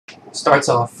Starts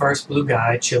off first blue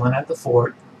guy chilling at the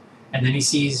fort, and then he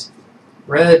sees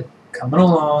red coming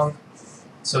along,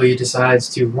 so he decides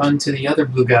to run to the other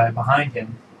blue guy behind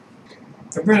him.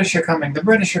 The British are coming, the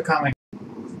British are coming.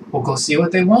 We'll go see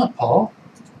what they want, Paul.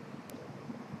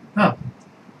 Oh.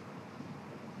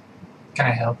 Can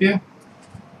I help you?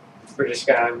 British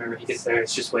guy, whenever he gets there,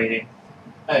 is just waiting.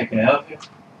 Hey, can I help you?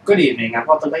 Good evening. I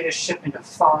brought the latest shipment of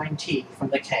fine tea from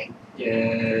the king.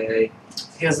 Yay.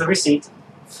 Here's the receipt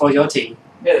for your tea.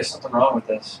 Yeah, there's something wrong with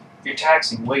this. You're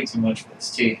taxing way too much for this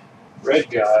tea. Red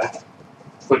guy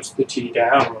puts the tea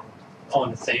down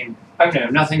on the thing. Oh no,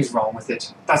 nothing's wrong with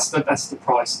it. That's the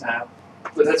price now.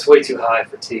 But that's way too high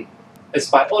for tea. It's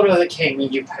by order of the king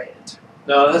and you pay it.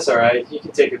 No, that's alright. You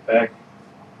can take it back.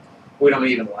 We don't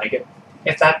even like it.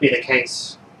 If that be the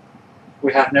case,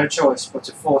 we have no choice but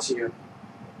to force you.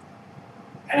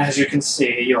 And as you can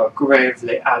see, you are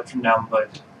gravely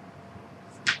outnumbered.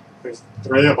 There's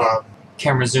 3 of them.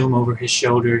 Camera zoom over his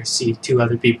shoulder, see 2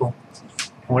 other people.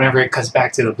 And whenever it cuts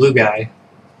back to the blue guy,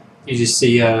 you just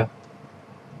see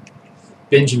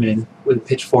Benjamin with a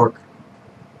pitchfork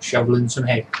shoveling some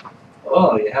hay.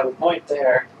 Oh, you have a point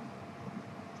there.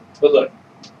 But look,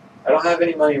 I don't have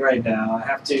any money right now. I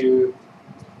have to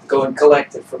go and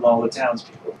collect it from all the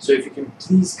townspeople. So if you can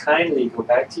please kindly go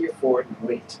back to your fort and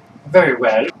wait. Very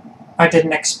well. I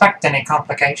didn't expect any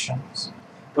complications.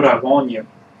 But I warn you,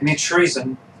 any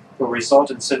treason will result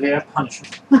in severe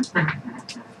punishment.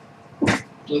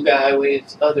 Blue guy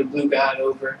waves other blue guy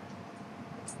over.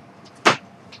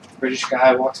 British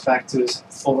guy walks back to his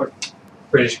fort.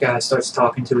 British guy starts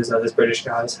talking to his other British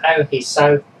guys. Oh, he's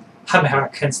so...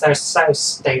 Americans, they're so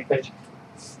stupid.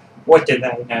 What do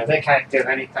they know? They can't do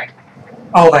anything.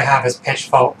 All they have is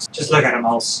pitchforks. Just look at them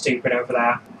all stupid over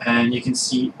there. And you can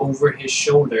see over his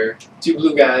shoulder, 2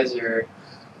 blue guys are...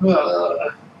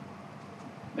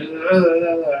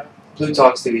 Blue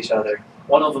talks to each other.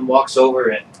 One of them walks over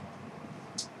and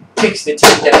kicks the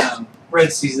tea down.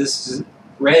 Red sees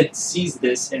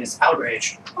this and is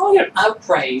outraged. Oh, you're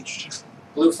outraged.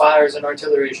 Blue fires an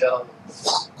artillery shell.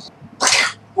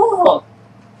 Oh.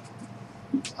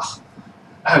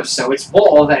 Oh, so it's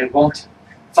war they want.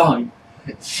 Fine.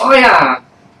 Fire!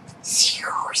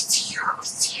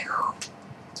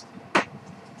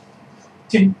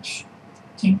 Tinch,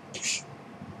 tinch.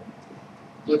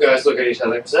 Blue guys look at each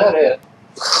other. Is that it?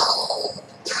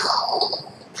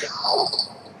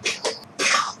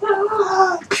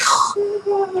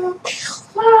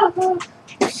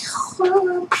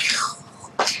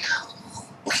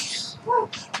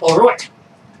 Alright,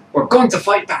 we're going to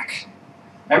fight back.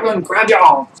 Everyone grab your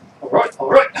arms.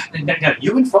 Alright. Now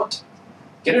you in front.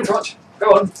 Get in front. Go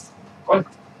on.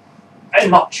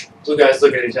 And march. Blue guys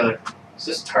look at each other. Is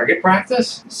this target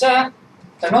practice? Sir,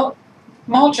 they're not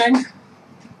marching.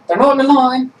 They're not in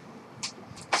line.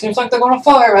 Seems like they're going to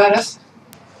fire at us.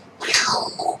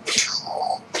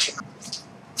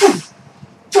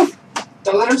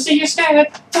 Don't let them see you're scared.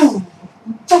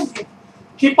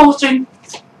 Keep marching.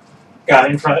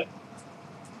 Got in front.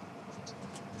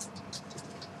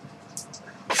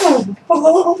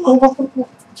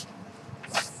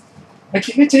 I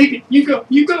can't take it. You go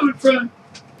in front.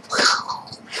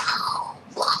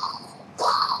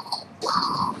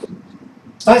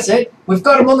 That's it. We've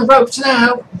got him on the ropes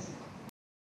now.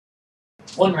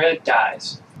 1 red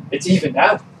dies. It's even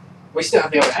now. We still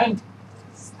have the upper hand.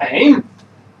 Aim.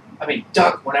 I mean,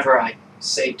 duck whenever I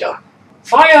say duck.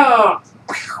 Fire!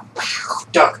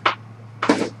 Duck.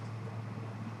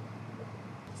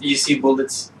 You see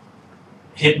bullets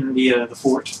hitting the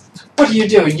fort. What are you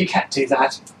doing? You can't do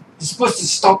that. You're supposed to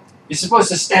stop. You're supposed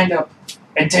to stand up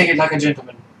and take it like a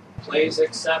gentleman. Please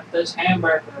accept this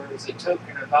hamburger as a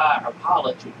token of our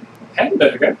apology.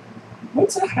 Hamburger?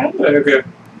 What's a hamburger?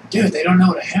 Dude, they don't know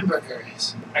what a hamburger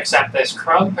is. Accept this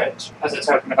crumpet as a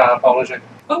token of our apology.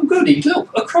 Oh goody, look,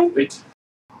 a crumpet.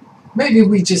 Maybe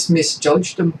we just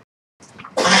misjudged them.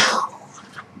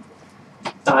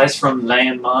 Dies from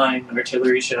landmine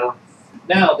artillery shell.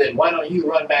 Now then, why don't you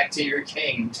run back to your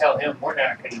king and tell him we're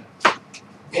not going to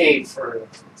pay for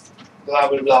blah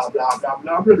blah blah blah blah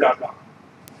blah blah blah blah.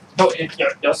 Oh,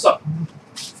 yes, sir.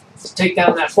 Let's take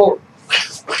down that fort.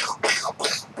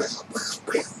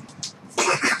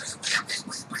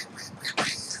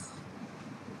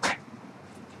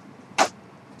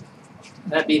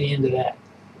 That'd be the end of that.